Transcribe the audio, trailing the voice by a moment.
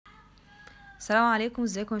السلام عليكم،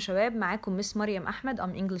 ازيكم يا شباب؟ معاكم مس مريم احمد ام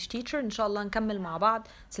انجلش تيتشر. ان شاء الله نكمل مع بعض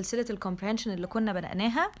سلسله الكومبريهنشن اللي كنا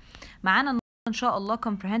بدأناها. معانا ان شاء الله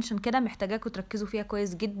كومبريهنشن كده محتاجاكم تركزوا فيها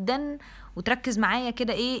كويس جدا، وتركز معايا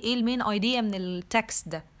كده ايه المين ايديا من التكست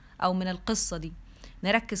ده او من القصه دي.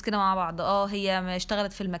 نركز كده مع بعض. هي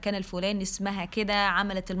اشتغلت في المكان الفلاني، اسمها كده،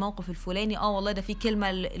 عملت الموقف الفلاني. والله ده في كلمه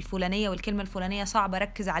الفلانيه والكلمه الفلانيه صعبه،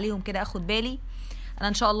 ركز عليهم كده، اخد بالي. انا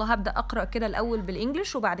ان شاء الله هبدأ اقرأ كده الاول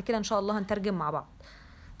بالانجلش، وبعد كده ان شاء الله هنترجم مع بعض.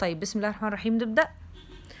 طيب، بسم الله الرحمن الرحيم. نبدأ.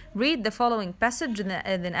 Read the following passage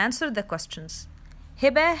and then answer the questions.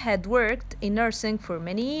 Hiba had worked in nursing for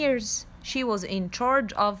many years. She was in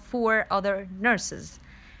charge of 4 other nurses,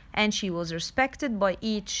 and she was respected by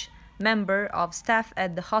each member of staff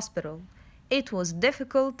at the hospital. It was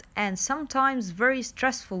difficult and sometimes very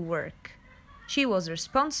stressful work. She was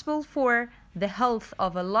responsible for the health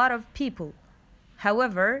of a lot of people.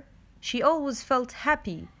 However, she always felt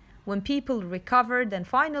happy when people recovered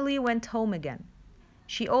and finally went home again.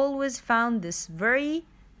 She always found this very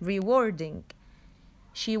rewarding.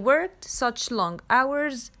 She worked such long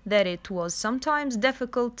hours that it was sometimes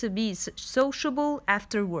difficult to be sociable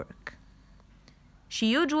after work. She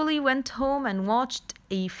usually went home and watched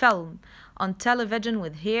a film on television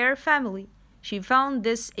with her family. She found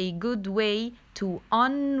this a good way to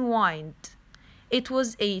unwind. It was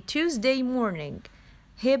a Tuesday morning.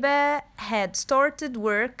 Hiba had started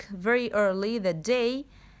work very early that day,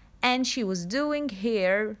 and she was doing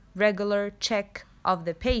her regular check of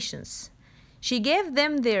the patients. She gave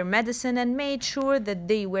them their medicine and made sure that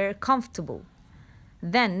they were comfortable.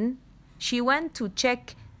 Then she went to check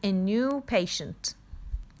a new patient.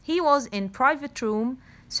 He was in private room,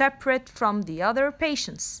 separate from the other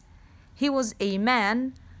patients. He was a man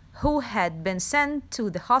who had been sent to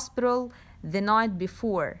the hospital the night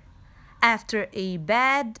before after a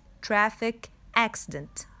bad traffic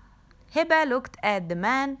accident. Hiba looked at the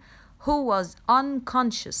man who was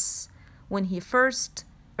unconscious when he first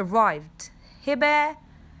arrived. Hiba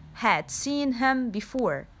had seen him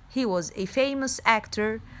before. He was a famous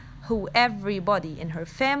actor who everybody in her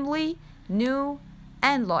family knew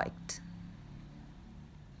and liked.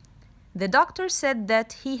 The doctor said that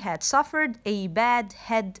he had suffered a bad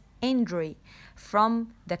head injury from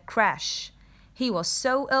the crash. He was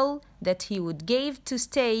so ill that he would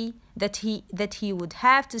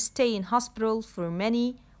have to stay in hospital for many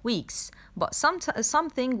weeks. But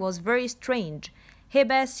something was very strange.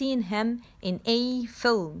 Hiba seen him in a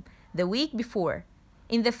film the week before.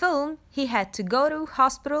 In the film, he had to go to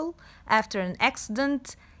hospital after an accident,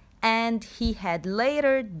 and he had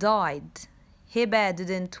later died. Hiba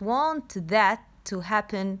didn't want that to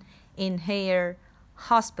happen in her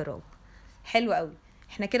hospital. حلو قوي.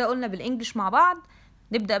 احنا كده قلنا بالانجلش مع بعض.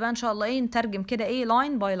 نبدأ بقى ان شاء الله نترجم كده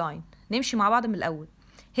لاين باي لاين. نمشي مع بعض من الاول.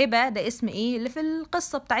 هبة ده اسم اللي في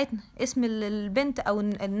القصة بتاعتنا، اسم البنت او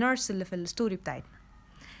النيرس اللي في الستوري بتاعتنا.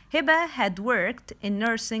 هبة had worked in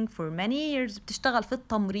nursing for many years. بتشتغل في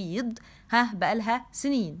التمريض بقالها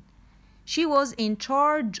سنين. She was in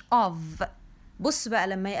charge of. بص بقى،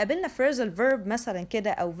 لما يقابلنا phrasal verb مثلا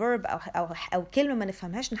كده او verb او كلمة ما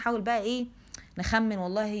نفهمهاش، نحاول بقى نخمن.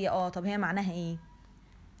 والله هي طب هي معناها ايه؟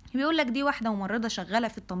 بيقول لك دي واحده ممرضه شغاله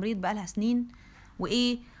في التمريض بقالها سنين،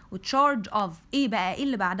 وتشارج اوف بقى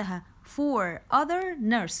اللي بعدها 4 other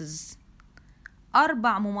nurses،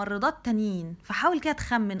 4 ممرضات تانيين. فحاول كده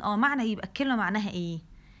تخمن معنى يبقى الكلمه معناها ايه.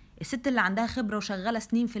 الست اللي عندها خبره وشغاله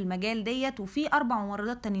سنين في المجال ديت، وفي 4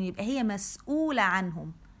 ممرضات تانيين، يبقى هي مسؤوله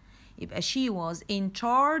عنهم. يبقى she was in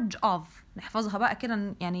charge of. نحفظها بقى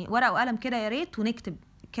كده، يعني ورقه وقلم كده يا ريت، ونكتب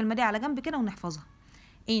الكلمه دي على جنب كده ونحفظها.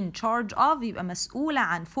 in charge of يبقى مسؤولة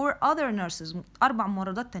عن 4 other nurses، 4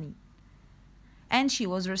 ممرضات تانيين. and she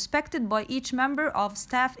was respected by each member of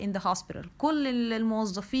staff in the hospital. كل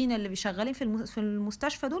الموظفين اللي بيشغلين في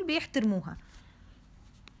المستشفى دول بيحترموها،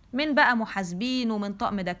 من بقى محاسبين ومن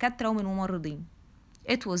طقم دكاترة ومن ممرضين.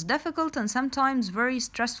 it was difficult and sometimes very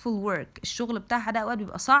stressful work. الشغل بتاعها ده اوقات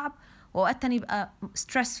بيبقى صعب، واوقات تاني يبقى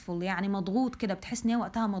stressful، يعني مضغوط كده، بتحس ان هي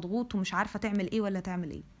وقتها مضغوط ومش عارفة تعمل ايه ولا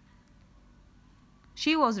تعمل ايه.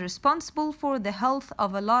 She was responsible for the health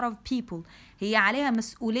of a lot of people. هي عليها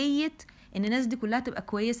مسؤولية ان الناس دي كلها تبقى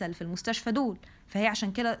كويسة اللي في المستشفى دول، فهي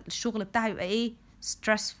عشان كده الشغل بتاعها يبقى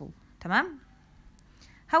stressful. تمام؟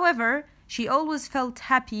 However, she always felt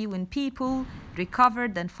happy when people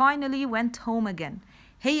recovered and finally went home again.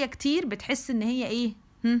 هي كتير بتحس ان هي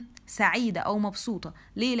سعيدة او مبسوطة.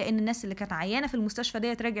 ليه؟ لان الناس اللي كانت عيانة في المستشفى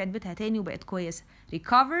ديت رجعت بيتها تاني وبقت كويسة.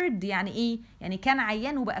 recovered يعني يعني كان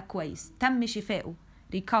عيان وبقى كويس، تم شفائه.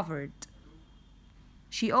 recovered.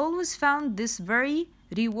 She always found this very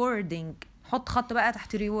rewarding. حط خط بقى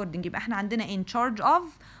تحت rewarding. يبقى احنا عندنا in charge of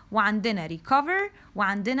وعندنا recover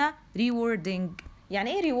وعندنا rewarding.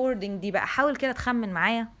 يعني ايه rewarding دي بقى؟ حاول كده تخمن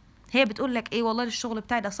معايا. هي بتقول لك ايه؟ والله الشغل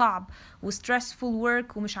بتاعي ده صعب وstressful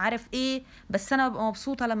work ومش عارف ايه، بس انا ببقى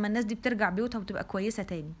مبسوطه لما الناس دي بترجع بيوتها وتبقى كويسه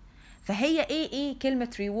تاني. فهي ايه كلمه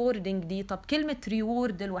rewarding دي؟ طب كلمه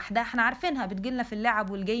reward لوحدها احنا عارفينها، بتجيلنا في اللعب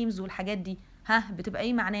والجيمز والحاجات دي. بتبقى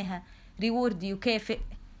ايه معناها؟ reward يكافئ،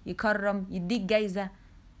 يكرم، يديك جايزه.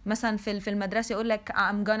 مثلا في المدرسه يقول لك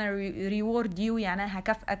I'm gonna reward you، يعني انا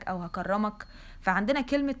هكافئك او هكرمك. فعندنا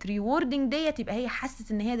كلمه rewarding ديت، يبقى هي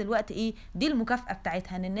حست ان هي دلوقتي ايه؟ دي المكافاه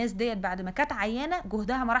بتاعتها، ان الناس ديت بعد ما كانت عيانه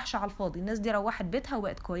جهدها ما راحش على الفاضي، الناس دي روحت بيتها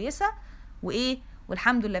وبقت كويسه وايه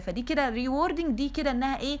والحمد لله. فدي كده rewarding، دي كده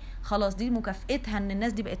انها ايه؟ خلاص دي مكافئتها ان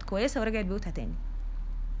الناس دي بقت كويسه ورجعت بيوتها تاني.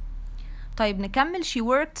 طيب نكمل. she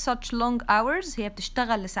worked such long hours، هي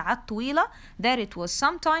بتشتغل لساعات طويلة. that it was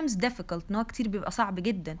sometimes difficult، إن هو كتير بيبقى صعب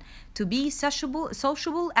جدا. to be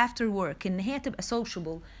sociable after work، إن هي تبقى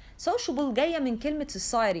sociable جاية من كلمة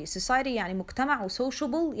society يعني مجتمع، و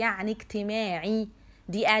sociable يعني اجتماعي.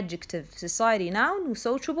 دي adjective. society noun و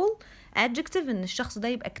sociable adjective، ان الشخص ده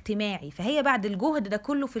يبقى اجتماعي. فهي بعد الجهد ده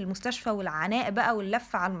كله في المستشفى والعناء بقى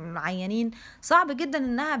واللف على العيانين، صعب جدا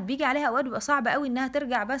انها بيجي عليها اوقات بيبقى صعب قوي انها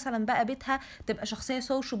ترجع مثلا بقى بيتها تبقى شخصيه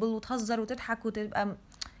سوشيبل وتهزر وتضحك وتبقى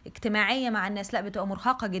اجتماعيه مع الناس. لا، بتبقى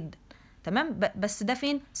مرهقه جدا. تمام. بس ده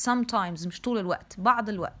فين؟ sometimes، مش طول الوقت، بعض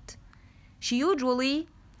الوقت. she usually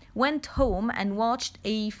went home and watched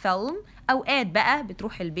a film. اوقات بقى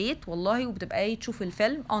بتروح البيت والله وبتبقى ايه؟ تشوف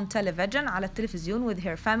الفيلم on television، على التلفزيون with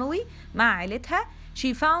her family، مع عائلتها.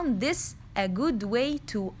 she found this a good way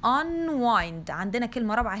to unwind. عندنا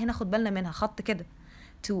كلمة رابعة هنا خد بالنا منها، خط كده.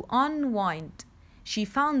 to unwind. she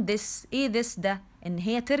found this، ايه this ده؟ ان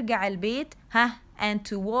هي ترجع البيت and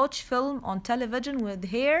to watch film on television with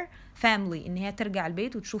her family، ان هي ترجع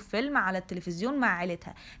البيت وتشوف فيلم على التلفزيون مع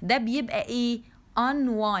عائلتها. ده بيبقى ايه؟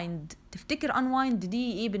 unwind. تفتكر unwind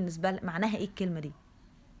دي ايه بالنسبة معناها ايه الكلمة دي؟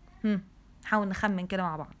 حاول نخمن كده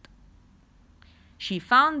مع بعض. she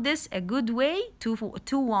found this a good way to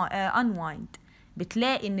unwind.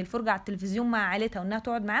 بتلاقي ان الفرجة على التلفزيون مع عائلتها وانها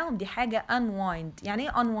تقعد معاهم دي حاجة unwind. يعني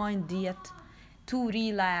ايه unwind ديت؟ to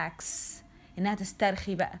relax، انها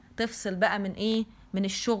تسترخي بقى، تفصل بقى من ايه؟ من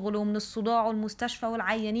الشغل ومن الصداع والمستشفى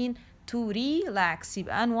والعيانين. to relax،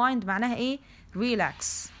 يبقى unwind معناها ايه؟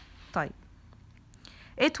 relax. طيب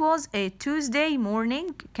it was a Tuesday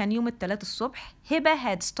morning، كان يوم الثلاث الصبح. هبة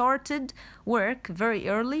had started work very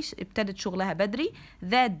early، ابتدت شغلها بدري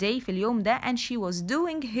that day في اليوم ده. and she was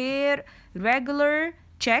doing her regular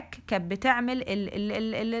check، كانت بتعمل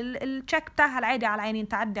التشيك بتاعها العادي على العيانين،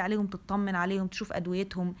 تعدي عليهم، تطمن عليهم، تشوف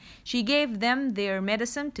أدويتهم. she gave them their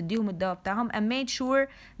medicine، تديهم الدواء بتاعهم. and made sure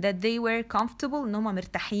that they were comfortable، إن هم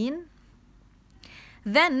مرتاحين.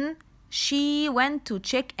 then she went to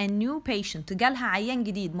check a new patient، جالها عيان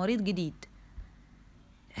جديد، مريض جديد.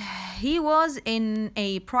 he was in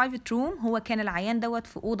a private room، هو كان العيان دوت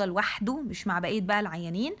في أوضة لوحده مش مع بقية بقى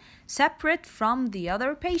العيانين. separate from the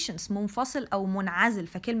other patients، منفصل أو منعزل.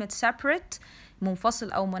 فكلمة separate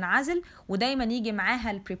منفصل أو منعزل، ودايما يجي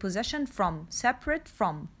معاها ال preposition from. separate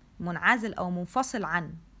from منعزل أو منفصل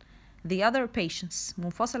عن the other patients،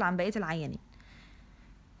 منفصل عن بقية العيانين.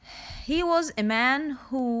 he was a man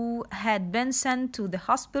who had been sent to the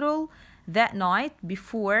hospital that night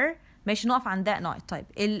before. ماشي، نقف عن that night. طيب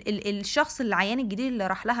الشخص العيان الجديد اللي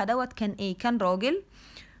راح لها دوت كان ايه؟ كان راجل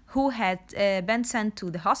who had been sent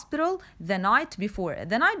to the hospital the night before.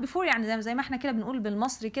 the night before يعني زي ما احنا كده بنقول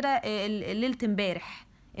بالمصري كده ليلة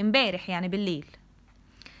امبارح يعني بالليل.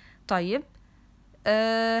 طيب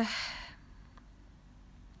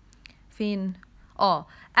فين؟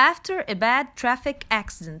 after a bad traffic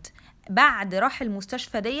accident، بعد راح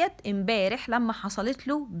المستشفى ديت امبارح لما حصلت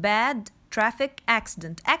له bad traffic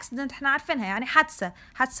accident احنا عارفينها يعني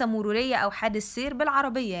حادثة مرورية او حادث سير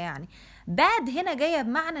بالعربية يعني. bad هنا جاية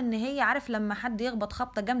بمعنى ان هي عارف لما حد يخبط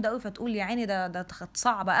خبطة جامدة قوي فتقول يا عيني ده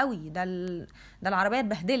صعبة قوي، ده العربية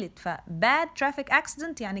اتبهدلت. ف bad traffic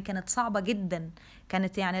accident يعني كانت صعبة جدا،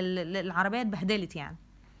 كانت يعني العربية اتبهدلت يعني.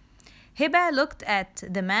 هبة looked at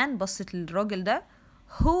the man، بصت للراجل ده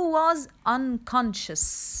who was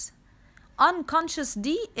unconscious. unconscious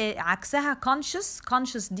دي عكسها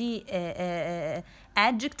conscious دي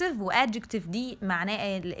adjective، و adjective دي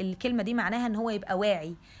معناه الكلمة دي معناها ان هو يبقى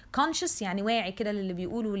واعي. conscious يعني واعي كده للي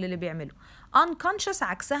بيقوله واللي بيعمله. unconscious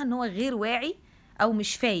عكسها ان هو غير واعي او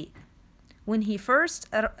مش فايق. when he first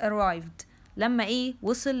arrived، لما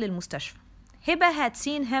وصل للمستشفى. هبة had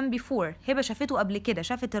seen him before، هبة شافته قبل كده،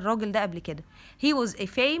 شافت الراجل ده قبل كده. he was a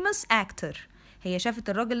famous actor، هي شافت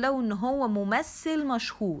الراجل ده وان هو ممثل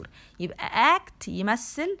مشهور. يبقى act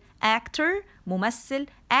يمثل، actor ممثل،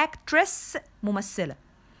 actress ممثلة.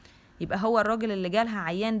 يبقى هو الراجل اللي جالها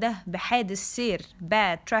عيان ده بحادث سير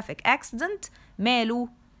bad traffic accident ماله؟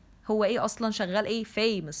 هو ايه اصلا؟ شغال ايه؟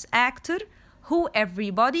 famous actor who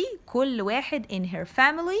everybody كل واحد in her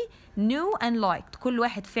family knew and liked. كل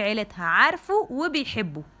واحد في عيلتها عارفه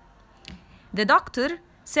وبيحبه. The doctor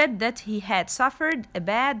said that he had suffered a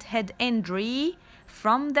bad head injury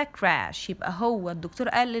from the crash. يبقى هو الدكتور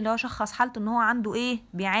قال ان هو شخص حالته ان هو عنده ايه؟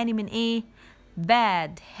 بيعاني من ايه؟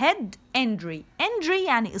 bad head injury. injury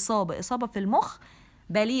يعني إصابة في المخ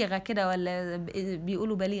بليغة كده، ولا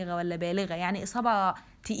بيقولوا بليغة ولا بالغة، يعني إصابة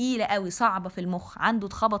تقيلة قوي صعبة في المخ. عنده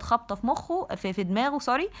اتخبط خبطة في مخه في دماغه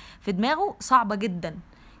في دماغه صعبة جدا،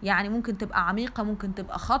 يعني ممكن تبقى عميقة ممكن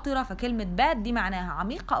تبقى خطرة. فكلمة bad دي معناها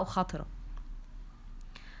عميقة أو خطرة.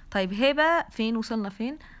 طيب هبة فين؟ وصلنا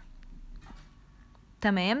فين؟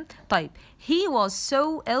 تمام. طيب he was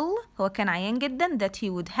so ill هو كان عيان جدا that he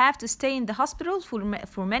would have to stay in the hospital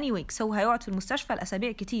for many weeks. هو هيقعد في المستشفى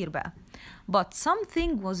الأسابيع كتير بقى. but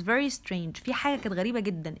something was very strange. في حاجة كانت غريبة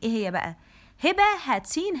جدا. ايه هي بقى؟ هبة had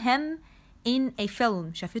seen him in a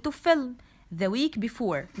film. شافته في فيلم the week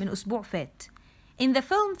before من أسبوع فات. in the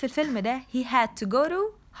film في الفيلم ده he had to go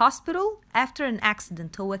to hospital after an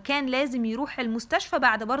accident. هو كان لازم يروح المستشفى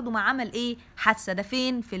بعد برضو ما عمل ايه؟ حادثة. ده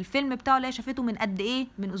فين؟ في الفيلم بتاعه اللي شافته من قد ايه؟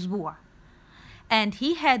 من أسبوع. and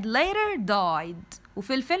he had later died.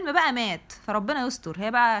 وفي الفيلم بقى مات. فربنا يستر.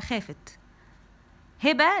 هي بقى خافت.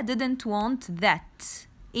 هبة didn't want that.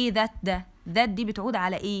 ايه ده؟ that دي بتعود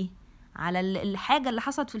على ايه؟ على الحاجة اللي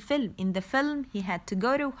حصلت في الفيلم. in the film he had to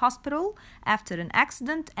go to hospital after an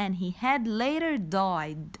accident and he had later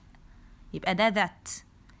died. يبقى ده that.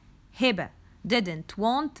 هبة didn't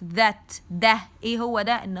want that. ده ايه هو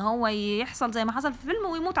ده؟ ان هو يحصل زي ما حصل في الفيلم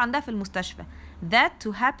ويموت عندها في المستشفى. that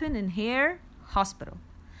to happen in her hospital.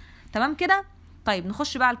 تمام كده؟ طيب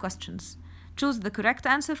نخش بقى على questions. choose the correct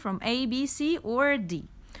answer from A, B, C or D.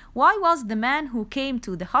 why was the man who came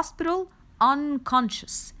to the hospital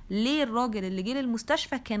unconscious؟ ليه الراجل اللي جه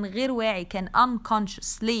للمستشفى كان غير واعي؟ كان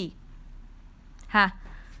unconscious ليه؟ ها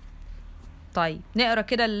طيب نقرا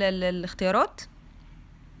كده الاختيارات.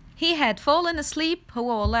 he had fallen asleep.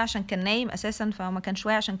 هو والله عشان كان نايم اساسا فهو ما كانش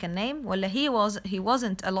واعي عشان كان نايم. ولا he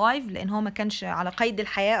wasn't alive لان هو ما كانش على قيد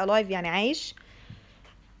الحياة. alive يعني عايش.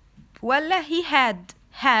 ولا he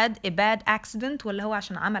had a bad accident ولا هو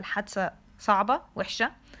عشان عمل حادثة صعبة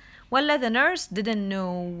وحشة. ولا the nurse didn't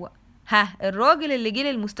know. ها الراجل اللي جه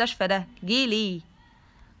للمستشفى ده جه ليه؟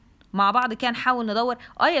 مع بعض كان حاول ندور.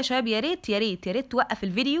 يا شباب يا ريت توقف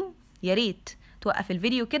الفيديو. يا ريت توقف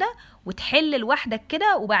الفيديو كده وتحل لوحدك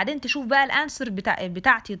كده وبعدين تشوف بقى الانسر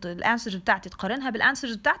بتاعتي الانسرز بتاعتي تقارنها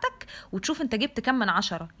بالانسرز بتاعتك وتشوف انت جبت كام من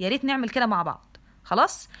 10. يا ريت نعمل كده مع بعض.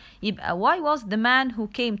 خلاص. يبقى why was the man who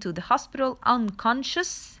came to the hospital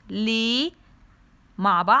unconscious؟ ليه؟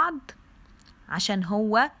 مع بعض عشان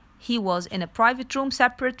هو he was in a private room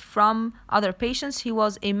separate from other patients. He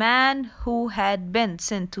was a man who had been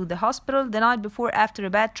sent to the hospital the night before after a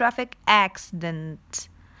bad traffic accident.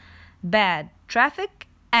 bad traffic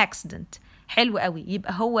accident. حلو قوي.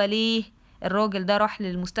 يبقى هو ليه الراجل ده راح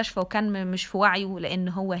للمستشفى وكان مش في وعيه؟ لأن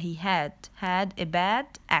هو he had a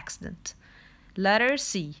bad accident. letter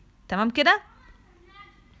C. تمام كده؟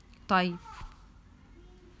 طيب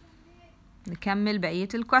نكمل بقية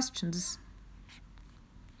ال questions.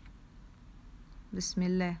 بسم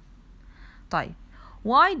الله. طيب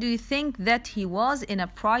why do you think that he was in a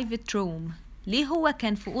private room؟ ليه هو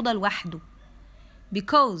كان في أوضة لوحده؟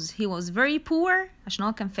 because he was very poor عشان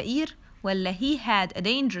هو كان فقير. ولا he had a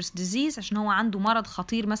dangerous disease عشان هو عنده مرض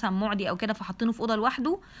خطير مثلا معدي أو كده فحطينه في أوضة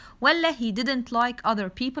لوحده. ولا he didn't like other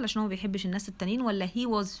people عشان هو بيحبش الناس التانيين. ولا he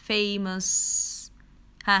was famous.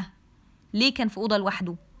 ها ليه كان في أوضة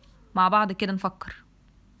لوحده؟ مع بعض كده نفكر.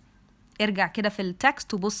 ارجع كده في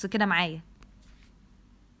التكست وبص كده معايا.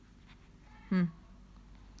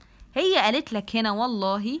 هي قالت لك هنا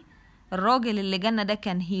والله الراجل اللي جانا ده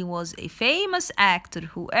كان he was a famous actor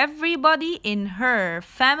who everybody in her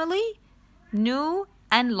family knew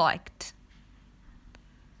and liked.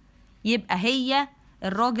 يبقى هي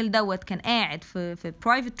الراجل دوت كان قاعد في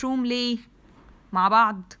private room ليه؟ مع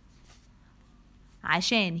بعض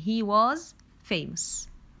عشان he was famous.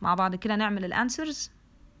 مع بعض كده نعمل الانسرز.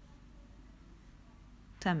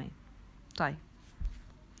 تمام. طيب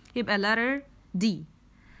يبقى letter D.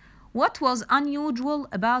 What was unusual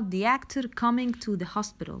about the actor coming to the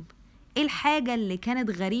hospital؟ ايه الحاجة اللي كانت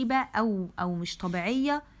غريبة أو مش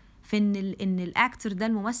طبيعية في إن الأكتر ده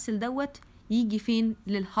الممثل دوت يجي فين؟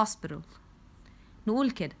 للهوسبيتال.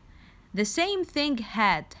 نقول كده The same thing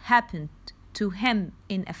had happened to him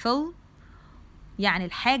in a film، يعني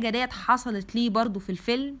الحاجة ديت حصلت ليه برضو في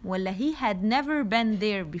الفيلم، ولا he had never been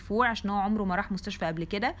there before عشان هو عمره ما راح مستشفى قبل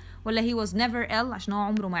كده، ولا he was never ill عشان هو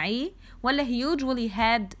عمره ما عيه، ولا he usually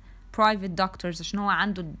had private doctors عشان هو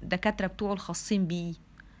عنده الدكاترة بتوعه الخاصين بيه.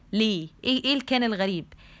 ليه؟ ايه الكان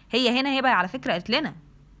الغريب؟ هي هنا هبة على فكرة قالت لنا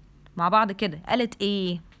مع بعض كده، قالت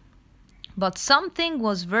ايه؟ but something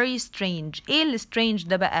was very strange. ايه اللي strange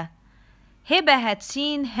ده بقى؟ هبة had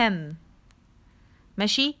seen him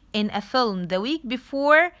ماشي in a film the week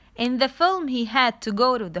before. In the film he had to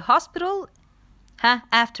go to the hospital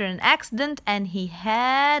after an accident and he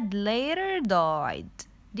had later died.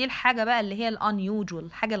 دي الحاجة بقى اللي هي unusual،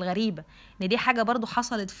 الحاجة الغريبة، ان دي حاجة برضو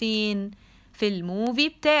حصلت فين؟ في الموفي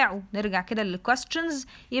بتاعه. نرجع كده للquestions،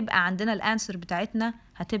 يبقى عندنا الانسر بتاعتنا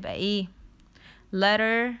هتبقى ايه؟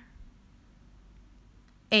 letter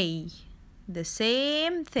A. The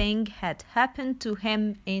same thing had happened to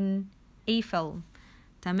him in a film.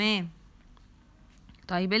 تمام.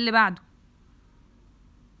 طيب اللي بعده،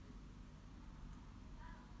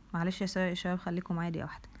 معلش يا شباب خليكم معايا دقيقة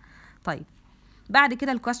واحدة. طيب بعد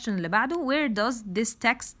كده الكويستشن اللي بعده where does this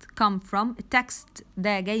text come from؟ التكست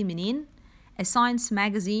ده جاي منين؟ a science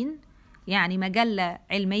magazine يعني مجلة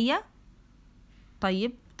علمية.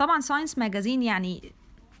 طيب طبعا science magazine يعني،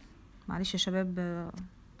 معلش يا شباب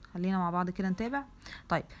خلينا مع بعض كده نتابع.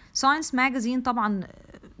 طيب ساينس ماجازين طبعا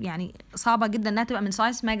يعني صعبة جدا انها تبقى من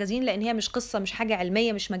ساينس ماجازين، لان هي مش قصة، مش حاجة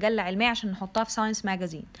علمية، مش مجلة علمية عشان نحطها في ساينس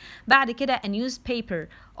ماجازين. بعد كده a newspaper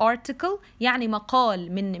article يعني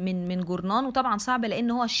مقال من جورنان، وطبعا صعب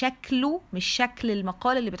لان هو شكله مش شكل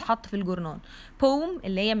المقال اللي بيتحط في الجورنان. poem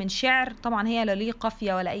اللي هي من شعر، طبعا هي لا ليه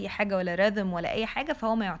قافية ولا اي حاجة ولا رhythm ولا اي حاجة،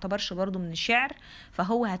 فهو ما يعتبرش برضو من الشعر،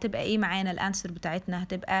 فهو هتبقى ايه معانا؟ الانسر بتاعتنا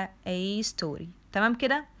هتبقى a story. تمام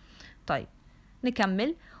كده؟ طيب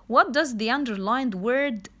نكمل. What does the underlined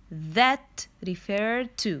word that refer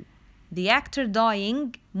to؟ The actor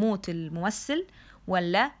dying موت الممثل،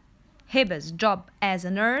 ولا هبة job as a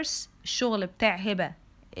nurse الشغل بتاع هبة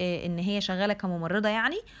ان هي شغالة كممرضة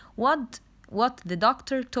يعني، what the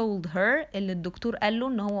doctor told her اللي الدكتور قال له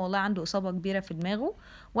ان هو والله عنده إصابة كبيرة في دماغه،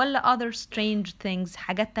 ولا other strange things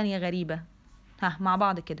حاجات تانية غريبة. مع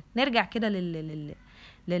بعض كده نرجع كده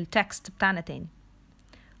للتكست بتاعنا تاني.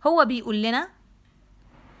 هو بيقول لنا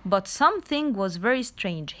but something was very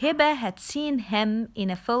strange. Hiba had seen him in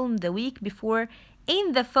a film the week before. In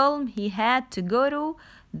the film he had to go to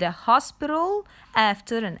the hospital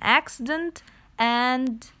after an accident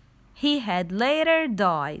and he had later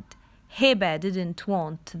died. Hiba didn't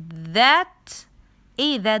want that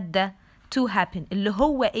ده to happen، اللي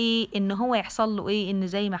هو ايه؟ ان هو يحصل له ايه؟ ان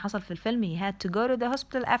زي ما حصل في الفيلم he had to go to the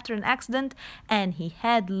hospital after an accident and he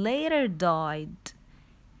had later died.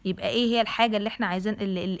 يبقى ايه هي الحاجة اللي احنا عايزين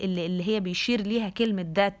اللي هي بيشير ليها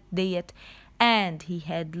كلمة that ديت؟ and he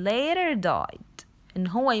had later died، ان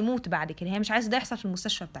هو يموت بعد كده، هي مش عايزة ده يحصل في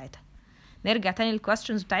المستشفى بتاعتها. نرجع تاني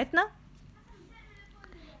للquestions بتاعتنا،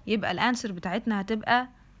 يبقى الانسر بتاعتنا هتبقى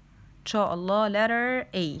ان شاء الله letter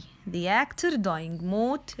A. the actor dying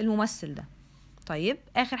موت الممثل ده. طيب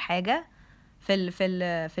اخر حاجة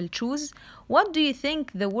في الchoose. what do you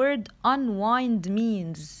think the word unwind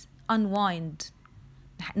means؟ unwind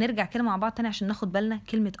نرجع كده مع بعض تاني عشان ناخد بالنا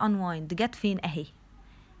كلمة unwind جت فين اهي.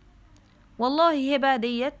 والله هبة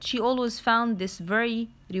ديت she always found this very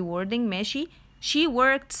rewarding. ماشي. she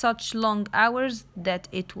worked such long hours that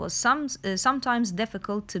it was sometimes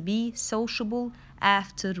difficult to be sociable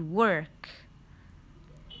after work.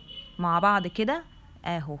 مع بعض كده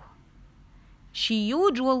اهو. she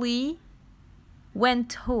usually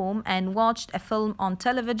went home and watched a film on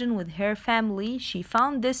television with her family. She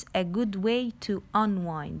found this a good way to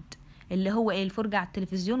unwind. اللي هو ايه؟ الفرجة على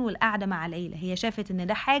التلفزيون والقعدة مع العيلة. هي شافت ان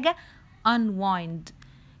ده حاجة unwind.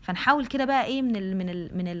 فنحاول كده بقى ايه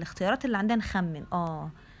من الاختيارات اللي عندنا نخمن.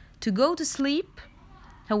 to go to sleep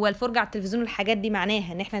هو الفرجة على التلفزيون والحاجات دي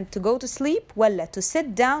معناها ان احنا to go to sleep، ولا to sit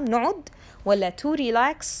down نقعد، ولا to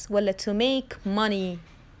relax، ولا to make money.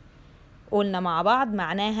 قلنا مع بعض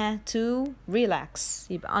معناها to relax،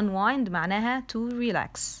 يبقى unwind معناها to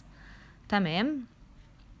relax. تمام.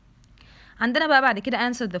 عندنا بقى بعد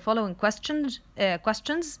كده answer the following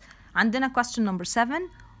questions. عندنا question number 7.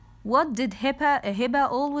 what did هبة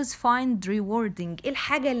always find rewarding؟ ايه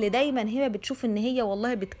الحاجة اللي دايما هبة بتشوف ان هي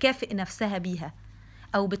والله بتكافئ نفسها بيها،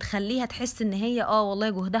 او بتخليها تحس ان هي والله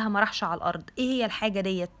جهدها ما راحش على الارض؟ ايه هي الحاجة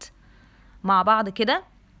ديت؟ مع بعض كده.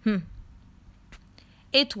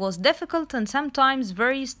 It was difficult and sometimes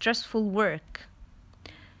very stressful work.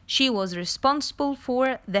 She was responsible for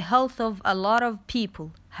the health of a lot of people.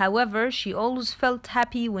 However, she always felt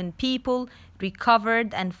happy when people recovered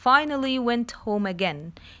and finally went home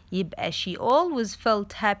again. يبقى she always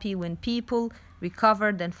felt happy when people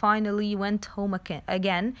recovered and finally went home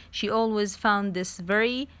again. She always found this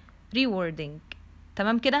very rewarding.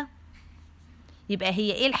 تمام كده؟ يبقى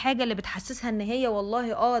هي ايه الحاجه اللي بتحسسها ان هي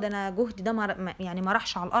والله ده انا جهدي ده يعني ما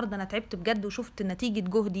راحش على الارض، انا تعبت بجد وشفت نتيجه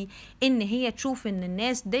جهدي، ان هي تشوف ان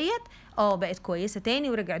الناس ديت بقت كويسه تاني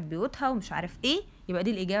ورجعت بيوتها ومش عارف ايه. يبقى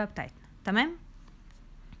دي الاجابه بتاعتنا. تمام.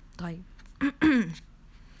 طيب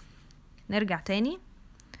نرجع تاني.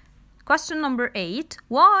 Question number 8.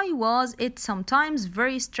 Why was it sometimes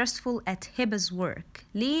very stressful at Hiba's work?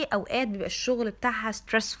 ليه اوقات بيبقى الشغل بتاعها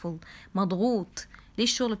stressful، مضغوط؟ ليه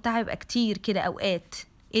الشغل بتاعها يبقى كتير كده اوقات؟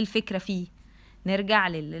 ايه الفكرة فيه؟ نرجع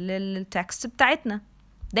للتكست بتاعتنا.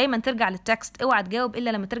 دايما ترجع للتكست، اوعى تجاوب الا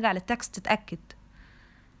لما ترجع للتكست تتأكد.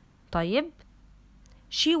 طيب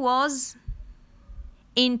she was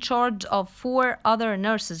in charge of 4 other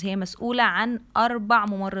nurses. هي مسؤولة عن 4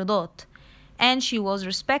 ممرضات. And she was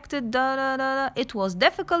respected. It was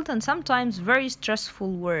difficult and sometimes very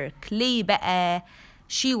stressful work. ليه بقى؟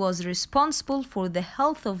 She was responsible for the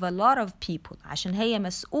health of a lot of people. عشان هي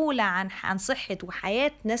مسؤولة عن صحة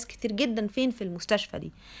وحياة ناس كتير جدا فين في المستشفى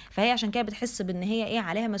دي. فهي عشان كده بتحس بان هي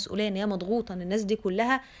عليها مسؤولية، ان هي مضغوطة، ان الناس دي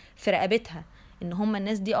كلها في رقبتها، ان هم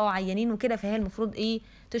الناس دي عيانين وكده، فهي المفروض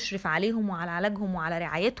تشرف عليهم وعلى علاجهم وعلى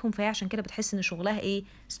رعايتهم. فهي عشان كده بتحس ان شغلها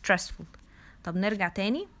stressful. طب نرجع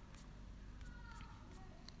تاني.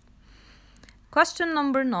 Question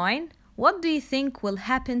number 9. What do you think will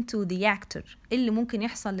happen to the actor? اللي ممكن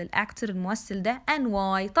يحصل للأكتر الممثل ده and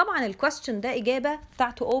why؟ طبعا الكويستشن ده إجابة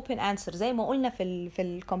بتاعته open answer زي ما قلنا في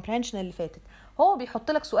الكومبريهنشن اللي فاتت. هو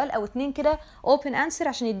بيحط لك سؤال أو 2 كده open answer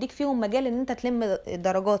عشان يديك فيهم مجال ان انت تلم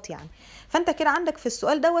درجات يعني. فانت كده عندك في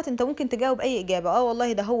السؤال دوت انت ممكن تجاوب اي إجابة.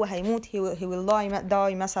 والله ده هو هيموت he will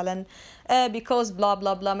die مثلا because blah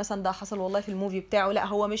blah blah مثلا ده حصل والله في الموفي بتاعه. لا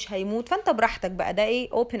هو مش هيموت. فانت براحتك بقى، ده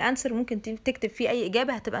open answer ممكن تكتب فيه اي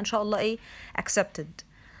إجابة هتبقى ان شاء الله accepted.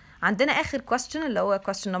 عندنا آخر question اللي هو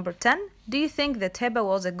question number 10. Do you think that Hiba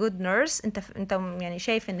was a good nurse? انت يعني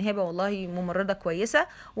شايف ان هبة والله ممرضة كويسة.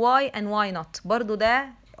 Why and why not؟ برضو ده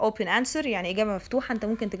open answer يعني إجابة مفتوحة، انت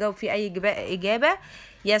ممكن تجاوب فيه أي إجابة.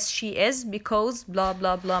 Yes she is because blah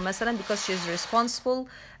blah blah مثلا because she is responsible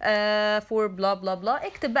for blah blah blah.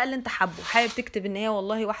 اكتب بقى اللي انت حابب تكتب ان هي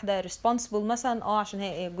والله واحدة responsible مثلا عشان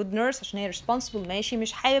هي good nurse عشان هي responsible ماشي.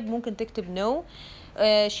 مش حابب ممكن تكتب no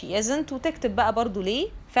she isn't وتكتب بقى برضو ليه.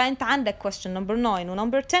 فانت عندك question number 9 و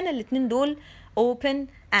number 10 الاتنين دول open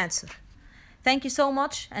answer. Thank you so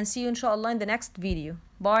much and see you إن شاء الله in the next video.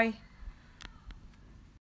 Bye.